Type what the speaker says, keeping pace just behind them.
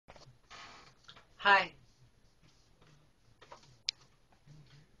Hi.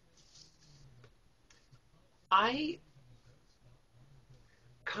 I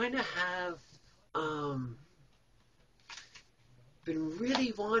kind of have um, been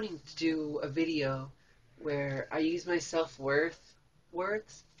really wanting to do a video where I use my self-worth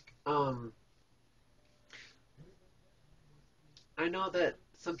words. Um, I know that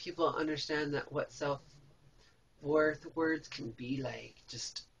some people understand that what self-worth words can be like,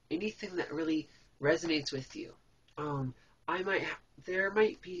 just anything that really resonates with you. Um, there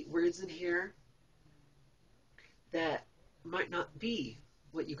might be words in here that might not be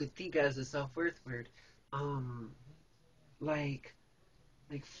what you could think as a self-worth word. Um, like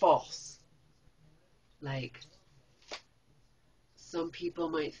false. Like some people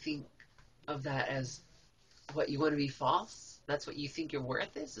might think of that as what you want to be false. That's what you think your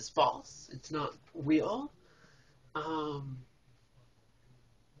worth is false. It's not real. Um,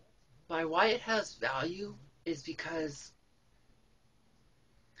 by why it has value is because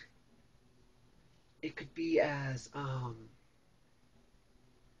it could be as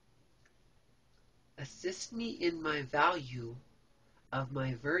assist me in my value of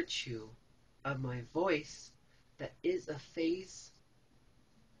my virtue of my voice that is a phase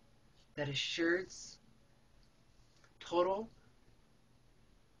that assures total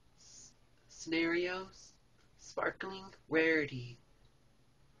scenarios, sparkling rarity,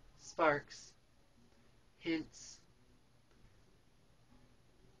 sparks, hints,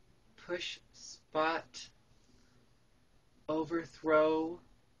 push, spot, overthrow,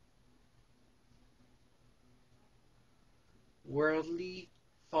 worldly,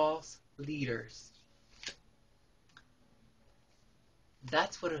 false leaders.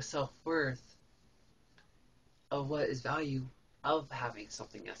 That's what a self-worth of what is value of having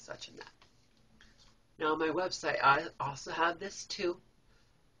something as such in that. Now on my website I also have this too.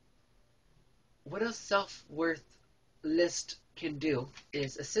 What a self-worth list can do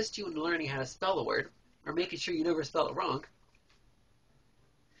is assist you in learning how to spell a word or making sure you never spell it wrong.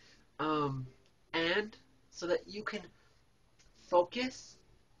 And so that you can focus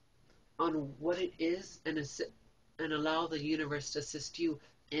on what it is and allow the universe to assist you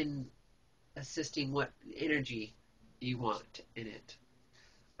in assisting what energy you want in it.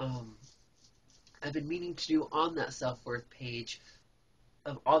 Um, I've been meaning to do on that self-worth page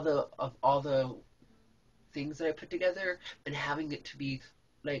of all the things that I put together and having it to be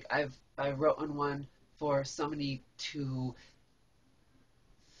like I wrote on one for somebody to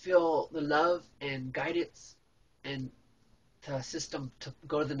feel the love and guidance and to assist them to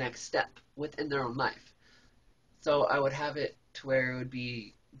go to the next step within their own life. So I would have it to where it would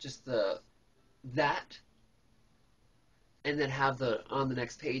be just the that, and then have the on the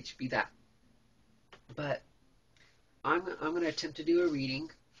next page be that. But I'm going to attempt to do a reading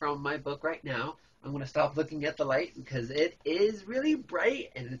from my book right now. I'm going to stop looking at the light because it is really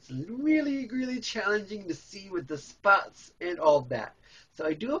bright and it's really challenging to see with the spots and all that. So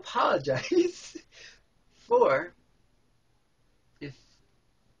I do apologize for if,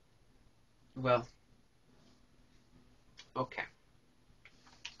 well, okay.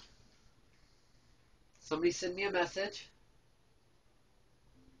 Somebody send me a message.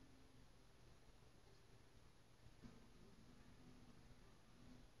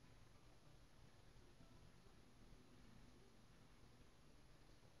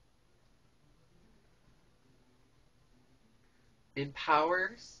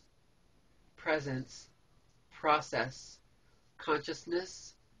 Empowers, presence, process,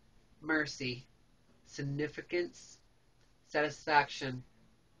 consciousness, mercy, significance, satisfaction,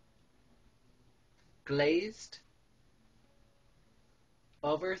 glazed,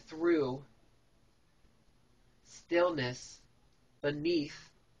 overthrew, stillness,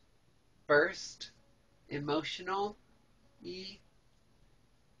 beneath, burst, emotional,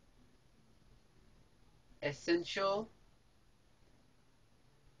 essential,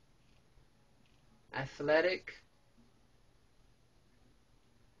 athletic,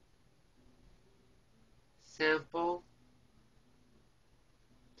 sample,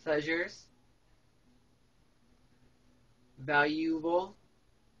 pleasures, valuable,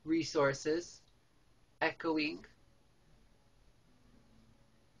 resources, echoing,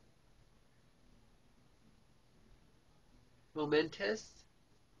 momentous,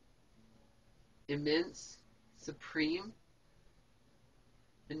 immense, supreme,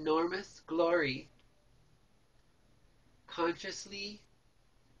 enormous glory, consciously,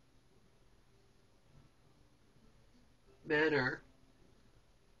 manner,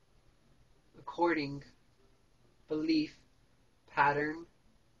 according, belief, pattern,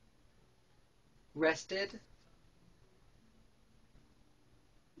 rested,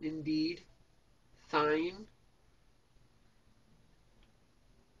 indeed, sign,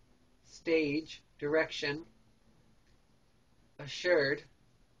 stage, direction, assured,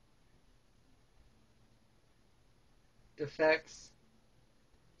 defects,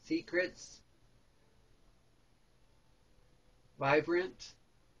 secrets, vibrant,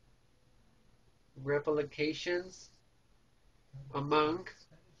 replications, among,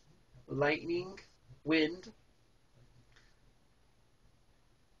 lightning, wind,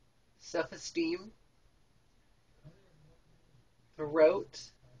 self-esteem, throat,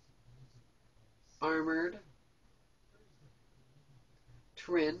 armored,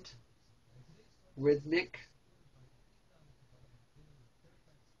 trend, rhythmic,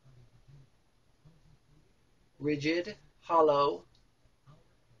 rigid, hollow,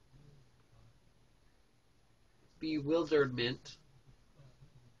 bewilderment,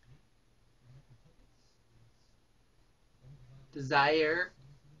 desire,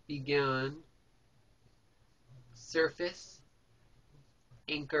 begun, surface,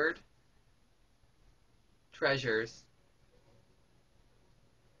 anchored, treasures,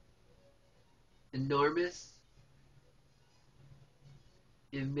 enormous,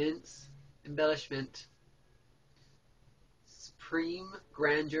 immense, embellishment, supreme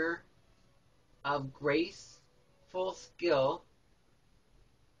grandeur of grace, full skill,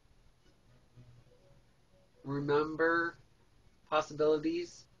 remember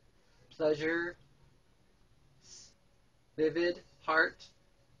possibilities, pleasure, vivid heart,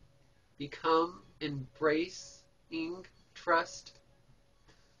 become, embracing, trust,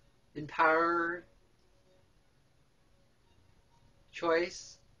 empowered,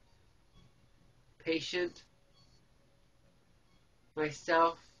 choice, patient,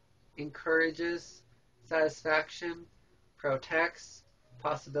 myself, encourages, satisfaction, protects,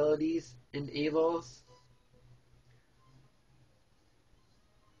 possibilities, enables,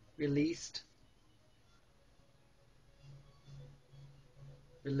 released,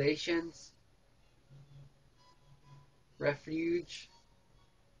 relations, refuge,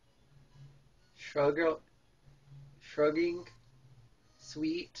 shrugging,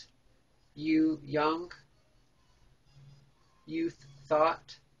 sweet, you young, youth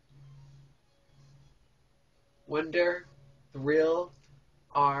thought, wonder, thrill,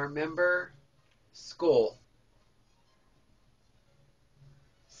 our member, school,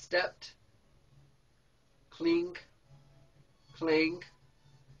 stepped, cling, clang,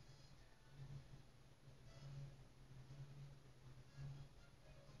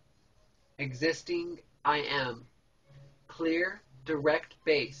 existing, I am, clear, direct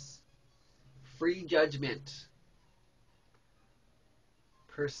base, free judgment,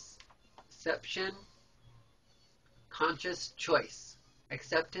 perception, conscious choice,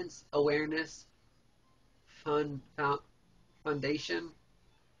 acceptance, awareness, foundation,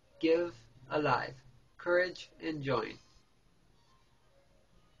 give, alive, courage, and join,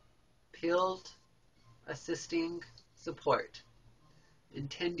 peeled, assisting, support,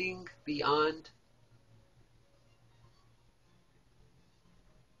 intending, beyond,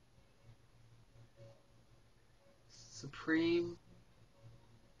 supreme,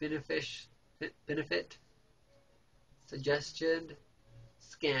 benefit, suggestion,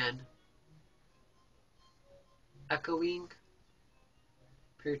 scan, echoing,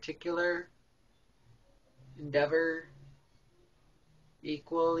 particular, endeavor,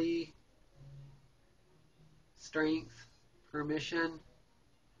 equally, strength, permission,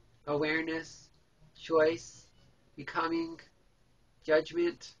 awareness, choice, becoming,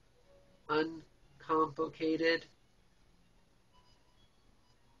 judgment, uncomplicated,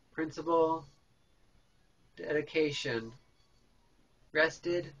 principle, dedication,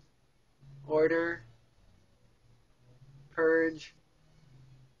 rested, order, purge,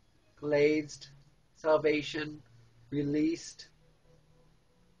 glazed, salvation, released,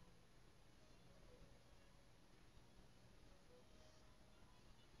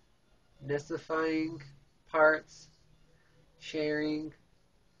 necessifying, parts, sharing,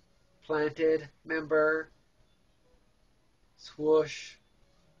 planted, member, swoosh,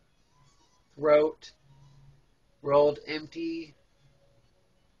 throat, rolled empty,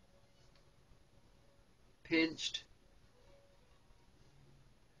 pinched,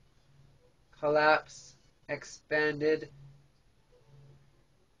 collapse, expanded,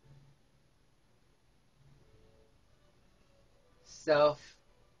 self,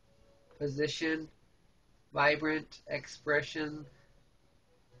 position, vibrant, expression,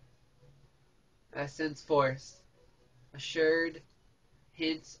 essence, force, assured,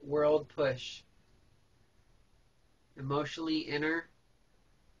 hints, world push, emotionally inner,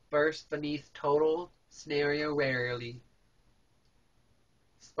 burst beneath total, scenario rarely,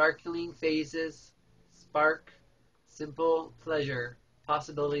 sparkling phases, spark, simple pleasure,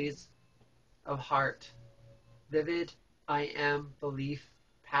 possibilities of heart, vivid, I am, belief,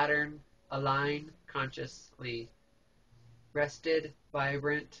 pattern, align, consciously, rested,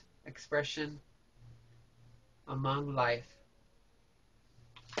 vibrant, expression, among life.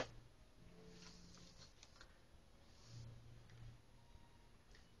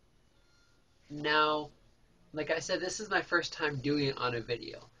 Now, like I said, this is my first time doing it on a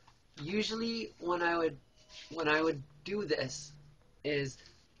video. Usually when I would do this is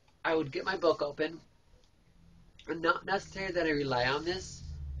I would get my book open, and not necessarily that I rely on this.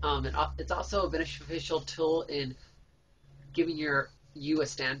 It's also a beneficial tool in giving you a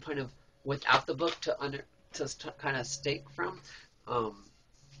standpoint of without the book to kind of stake from. Um,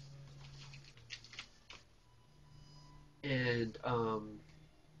 and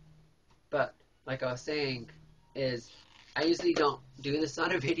But like I was saying, is I usually don't do this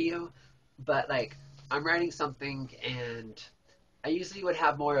on a video, but like I'm writing something and I usually would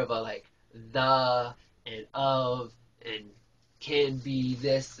have more of a like the and of and can be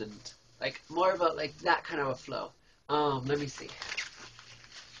this and like more of a like that kind of a flow. Let me see.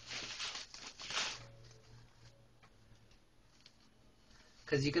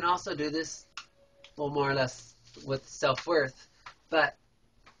 Because you can also do this, well, more or less with self-worth, but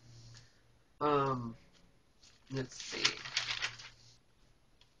um, let's see.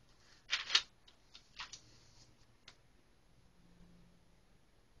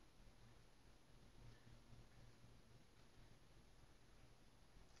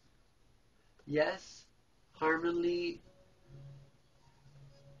 Yes, harmony.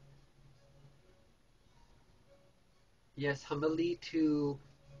 Yes, humbly to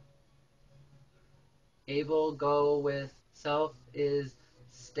able go with self is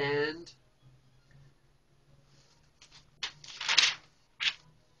stand.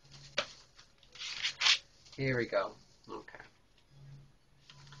 Here we go. Okay.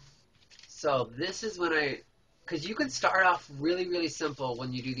 So this is when because you can start off really, really simple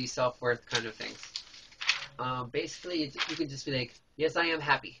when you do these self-worth kind of things. Basically, you can just be like, yes, I am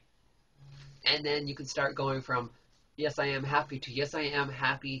happy. And then you can start going from, yes, I am happy to, yes, I am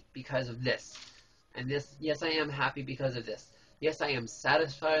happy because of this. And this, yes, I am happy because of this. Yes, I am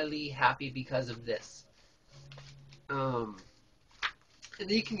satisfiedly happy because of this. Um, and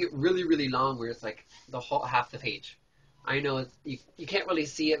then you can get really, really long where it's like the whole half the page. I know you can't really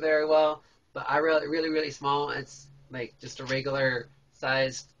see it very well, but I wrote it really, really small. It's like just a regular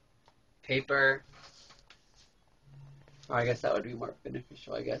sized paper. Or I guess that would be more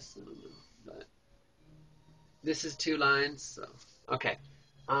beneficial, I guess. I don't know. But this is 2 lines, so okay.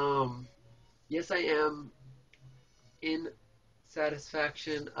 Um, yes, I am in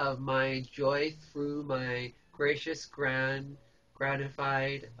satisfaction of my joy through my gracious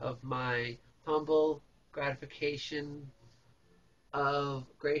gratified of my humble gratification of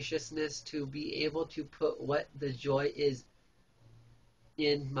graciousness to be able to put what the joy is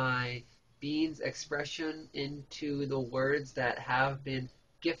in my being's expression into the words that have been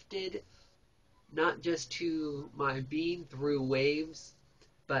gifted not just to my being through waves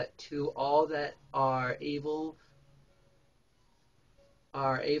but to all that are able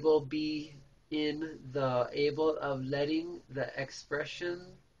be in the able of letting the expression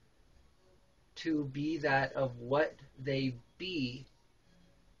to be that of what they be.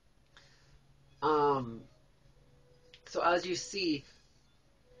 um so as you see,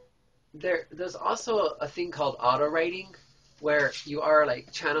 there's also a thing called auto writing where you are like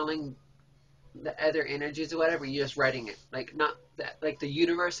channeling the other energies or whatever. You're just writing it, like not that like the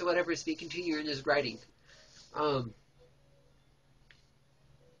universe or whatever is speaking to you. You're just writing. um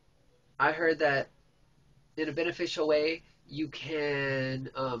I heard that in a beneficial way you can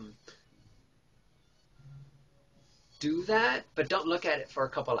do that, but don't look at it for a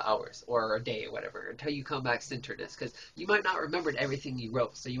couple of hours or a day or whatever until you come back centeredness, because you might not remember everything you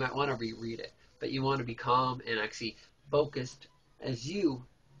wrote, so you might want to reread it, but you want to be calm and actually focused as you,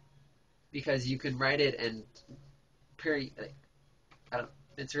 because you can write it and period. Like, I don't.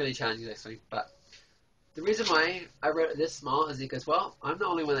 It's really challenging to explain, but the reason why I wrote it this small is because, well, I'm the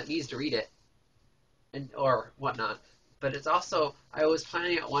only one that needs to read it and or whatnot. But it's also I was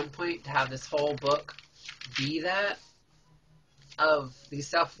planning at one point to have this whole book be that of these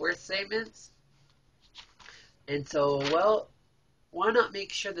self-worth statements. And so, well, why not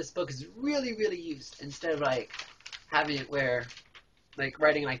make sure this book is really, really used instead of like having it where like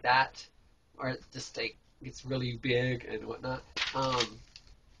writing like that, or just like it's really big and whatnot. Um,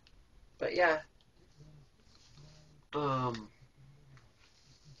 but yeah, um,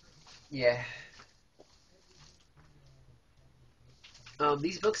 yeah.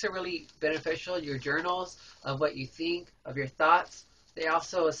 These books are really beneficial. Your journals of what you think, of your thoughts. They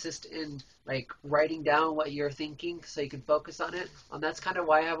also assist in like writing down what you're thinking, so you can focus on it. That's kind of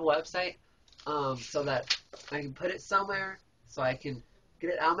why I have a website, so that I can put it somewhere, so I can get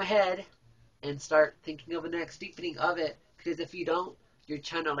it out of my head and start thinking of the next deepening of it. Because if you don't, you're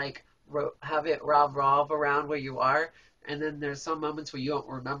trying to like have it revolve around where you are, and then there's some moments where you don't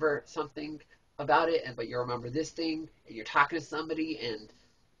remember something about it, but you remember this thing, and you're talking to somebody, and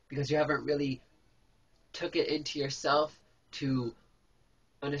because you haven't really took it into yourself to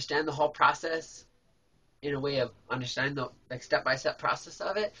understand the whole process in a way of understanding the like step-by-step process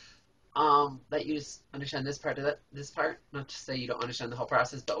of it, that you just understand this part of that, this part, not to say you don't understand the whole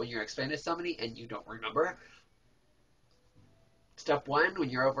process, but when you're explaining to somebody and you don't remember step one, when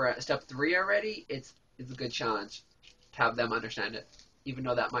you're over at step three already, it's a good challenge to have them understand it, even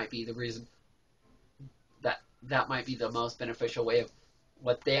though that might be the reason that might be the most beneficial way of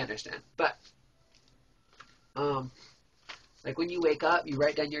what they understand. But like when you wake up, you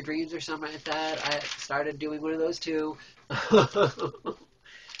write down your dreams or something like that. I started doing one of those too.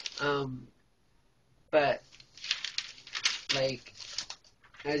 um, but like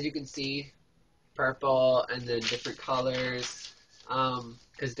as you can see, purple and then different colors.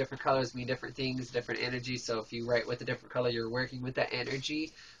 Because different colors mean different things, different energies. So if you write with a different color, you're working with that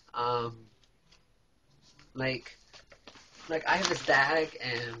energy. Um, like like I have this bag,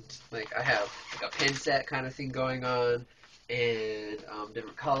 and like I have like a pen set kind of thing going on, and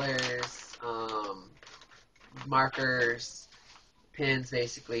different colors, markers, pens,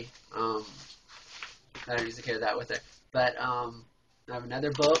 basically. I don't usually carry that with it, but I have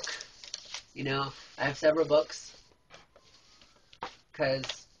another book. You know, I have several books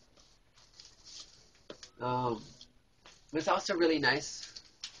because it's also really nice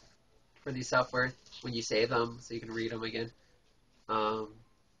for the self-worth when you save them so you can read them again. Um,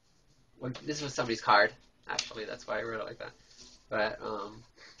 this was somebody's card, actually. That's why I wrote it like that. But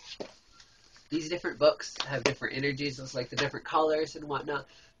these different books have different energies, just like the different colors and whatnot.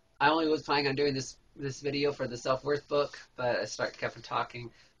 I only was planning on doing this video for the self-worth book, but I kept on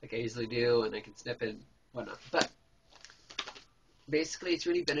talking like I usually do, and I can snip and whatnot. But basically, it's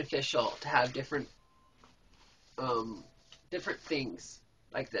really beneficial to have different things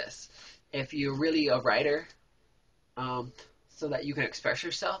like this. If you're really a writer, so that you can express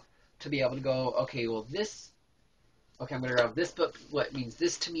yourself, to be able to go, okay, well okay, I'm going to grab this book, what means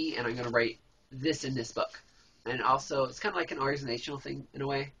this to me, and I'm going to write this in this book. And also, it's kind of like an organizational thing in a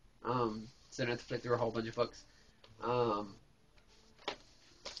way. So I don't have to flip through a whole bunch of books.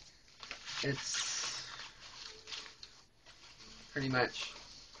 It's pretty much,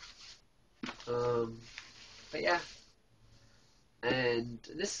 but yeah. And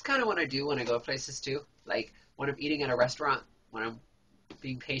this is kind of what I do when I go places too. Like when I'm eating at a restaurant, when I'm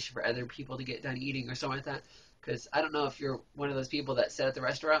being patient for other people to get done eating or something like that. Because I don't know if you're one of those people that sit at the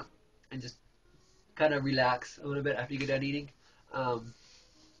restaurant and just kind of relax a little bit after you get done eating. Um,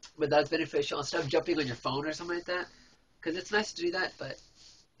 but that's beneficial instead of jumping on your phone or something like that. Because it's nice to do that, but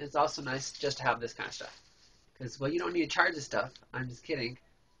it's also nice just to have this kind of stuff. Because, well, you don't need to charge this stuff. I'm just kidding.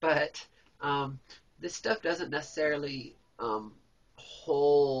 But this stuff doesn't necessarily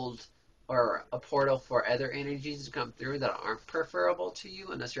hold or a portal for other energies to come through that aren't preferable to you,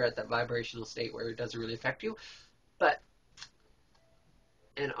 unless you're at that vibrational state where it doesn't really affect you. But,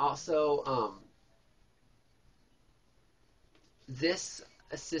 and also, this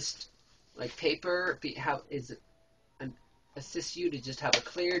assist, like paper, assist you to just have a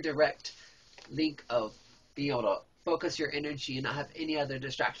clear, direct link of being able to focus your energy and not have any other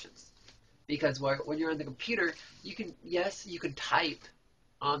distractions. Because when you're on the computer, you can type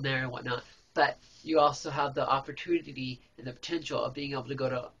on there and whatnot, but you also have the opportunity and the potential of being able to go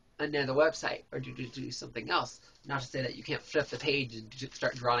to another website or do something else. Not to say that you can't flip the page and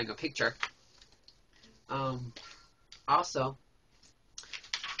start drawing a picture. Also,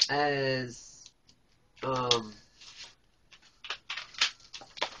 as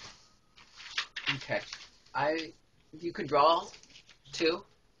okay, you could draw too.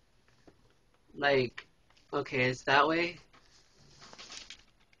 Like, okay, it's that way.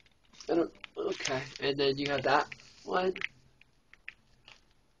 I don't. Okay, and then you have that one.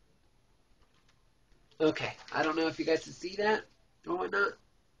 Okay, I don't know if you guys can see that or whatnot.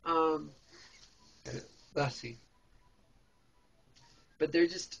 Um, let's see. But they're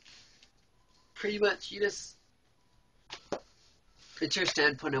just pretty much it's your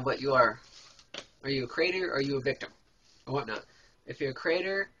standpoint of what you are. Are you a creator or are you a victim or whatnot? If you're a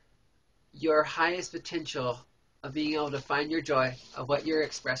creator, your highest potential of being able to find your joy of what you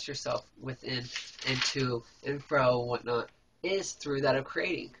express yourself within and to and fro and whatnot is through that of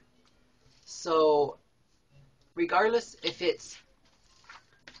creating. So regardless if it's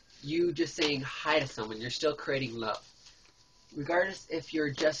you just saying hi to someone, you're still creating love. Regardless if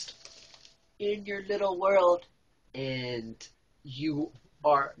you're just in your little world and you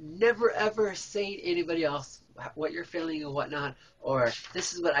are never ever saying to anybody else what you're feeling and whatnot, or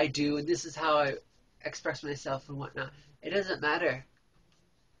this is what I do and this is how I express myself and whatnot. It doesn't matter.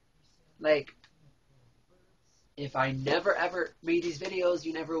 Like, if I never ever made these videos,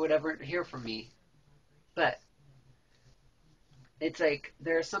 you never would ever hear from me. But it's like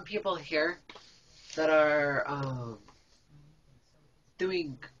there are some people here that are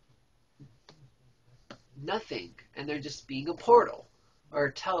doing nothing, and they're just being a portal or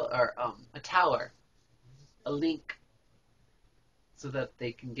a tower, a link, so that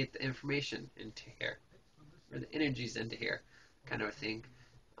they can get the information into here or the energies into here, kind of a thing.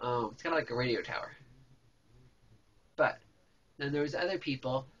 It's kind of like a radio tower. But then there's other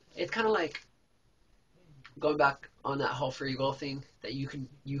people. It's kind of like going back on that whole free will thing that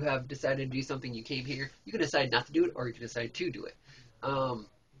you have decided to do something. You came here. You can decide not to do it, or you can decide to do it. Um,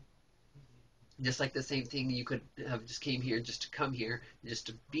 just like the same thing, you could have just came here just to come here, just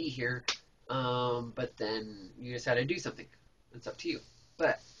to be here, but then you decided to do something. It's up to you.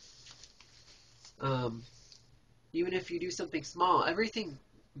 But um, even if you do something small, everything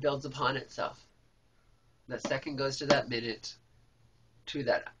builds upon itself. That second goes to that minute, to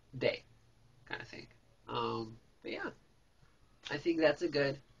that day, kind of thing. But yeah, I think that's a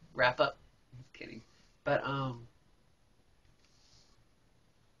good wrap up. Kidding. But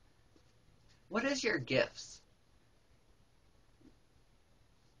what is your gifts?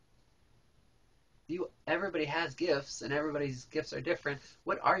 Everybody has gifts, and everybody's gifts are different.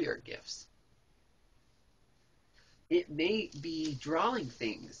 What are your gifts? It may be drawing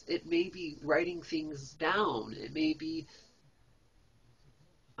things. It may be writing things down. It may be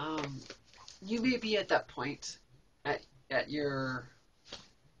um, you may be at that point at your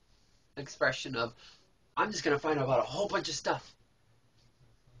expression of I'm just gonna find out about a whole bunch of stuff.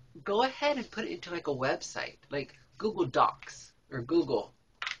 Go ahead and put it into like a website, like Google Docs or Google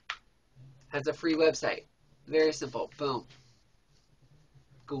has a free website. Very simple. Boom.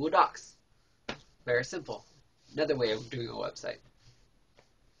 Google Docs. Very simple. Another way of doing a website.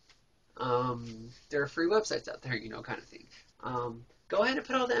 There are free websites out there, kind of thing. Go ahead and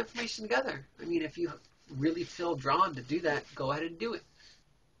put all that information together. I mean, if you really feel drawn to do that, go ahead and do it.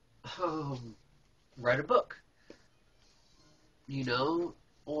 Write a book,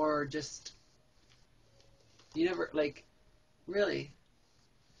 or just, you never, like, really,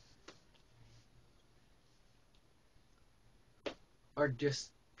 or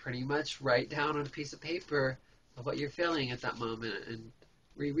just pretty much write down on a piece of paper of what you're feeling at that moment and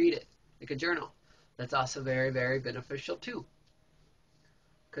reread it, like a journal. That's also very, very beneficial too,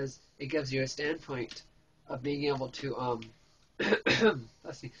 because it gives you a standpoint of being able to,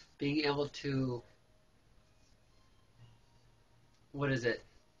 let's see, being able to, what is it?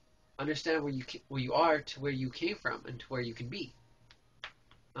 Understand where you are to where you came from and to where you can be.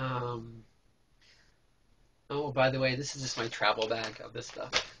 Um, oh, by the way, this is just my travel bag of this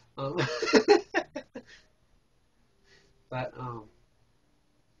stuff. Um, but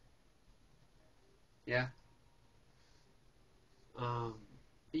yeah. Um,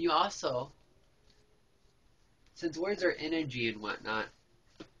 you also, since words are energy and whatnot,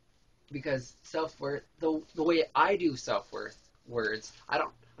 because self worth, the way I do self worth words, I'm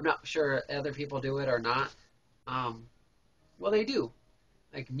not sure other people do it or not. Um, well, they do.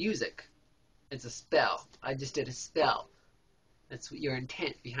 Like music, it's a spell. I just did a spell. That's your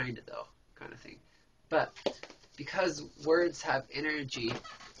intent behind it, though, kind of thing. But because words have energy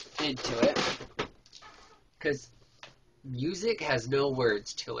into it, because music has no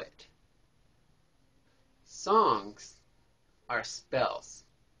words to it. Songs are spells.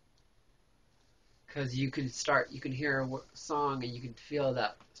 Because you can hear a song and you can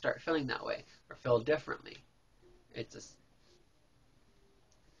start feeling that way, or feel differently. It's just,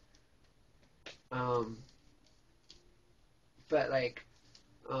 um, but like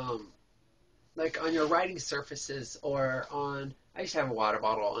on your writing surfaces or on, I used to have a water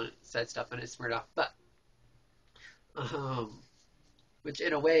bottle and it said stuff and it smeared off, but, um, which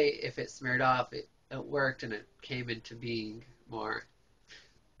in a way, if it smeared off, it worked and it came into being more.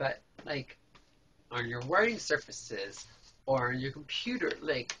 But like on your writing surfaces or on your computer,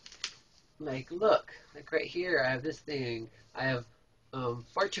 look, like right here, I have this thing. I have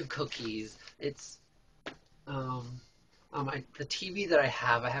fortune cookies. It's the TV that I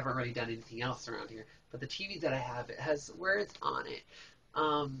haven't really done anything else around here, but the TV that I have, it has words on it.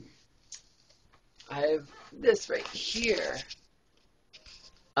 Um, I have this right here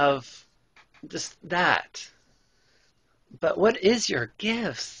of just that. But what is your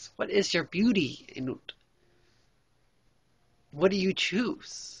gifts? What is your beauty? And what do you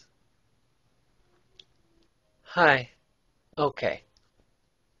choose? Hi. Okay.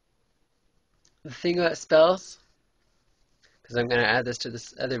 The thing about spells, because I'm going to add this to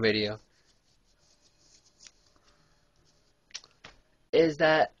this other video, is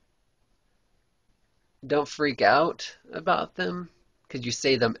that don't freak out about them because you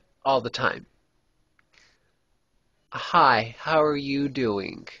say them all the time. Hi, how are you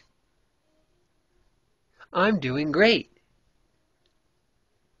doing? I'm doing great.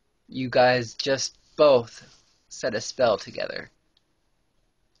 You guys just both said a spell together.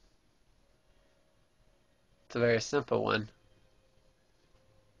 It's a very simple one.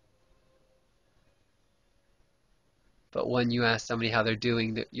 But when you ask somebody how they're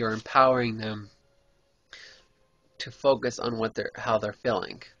doing, you're empowering them to focus on how they're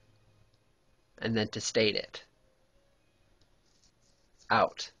feeling, and then to state it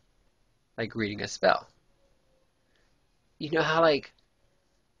out, like reading a spell. You know how like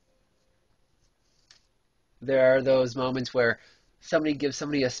there are those moments where somebody gives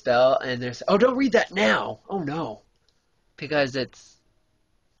somebody a spell and they're oh, don't read that now. Oh no, because it's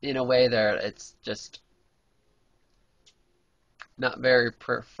in a way that it's just not very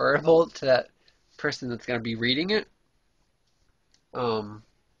preferable to that person that's going to be reading it. Um,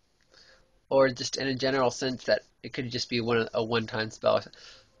 or just in a general sense that it could just be a one-time spell.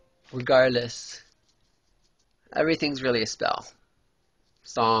 Regardless, everything's really a spell.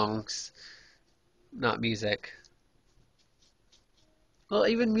 Songs, not music. Well,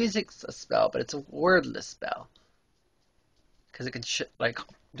 even music's a spell, but it's a wordless spell because it can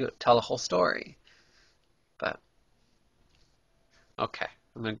tell a whole story. But okay,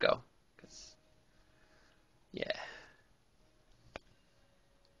 I'm gonna go. 'Cause, yeah.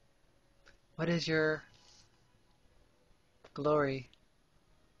 What is your glory?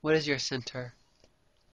 What is your center?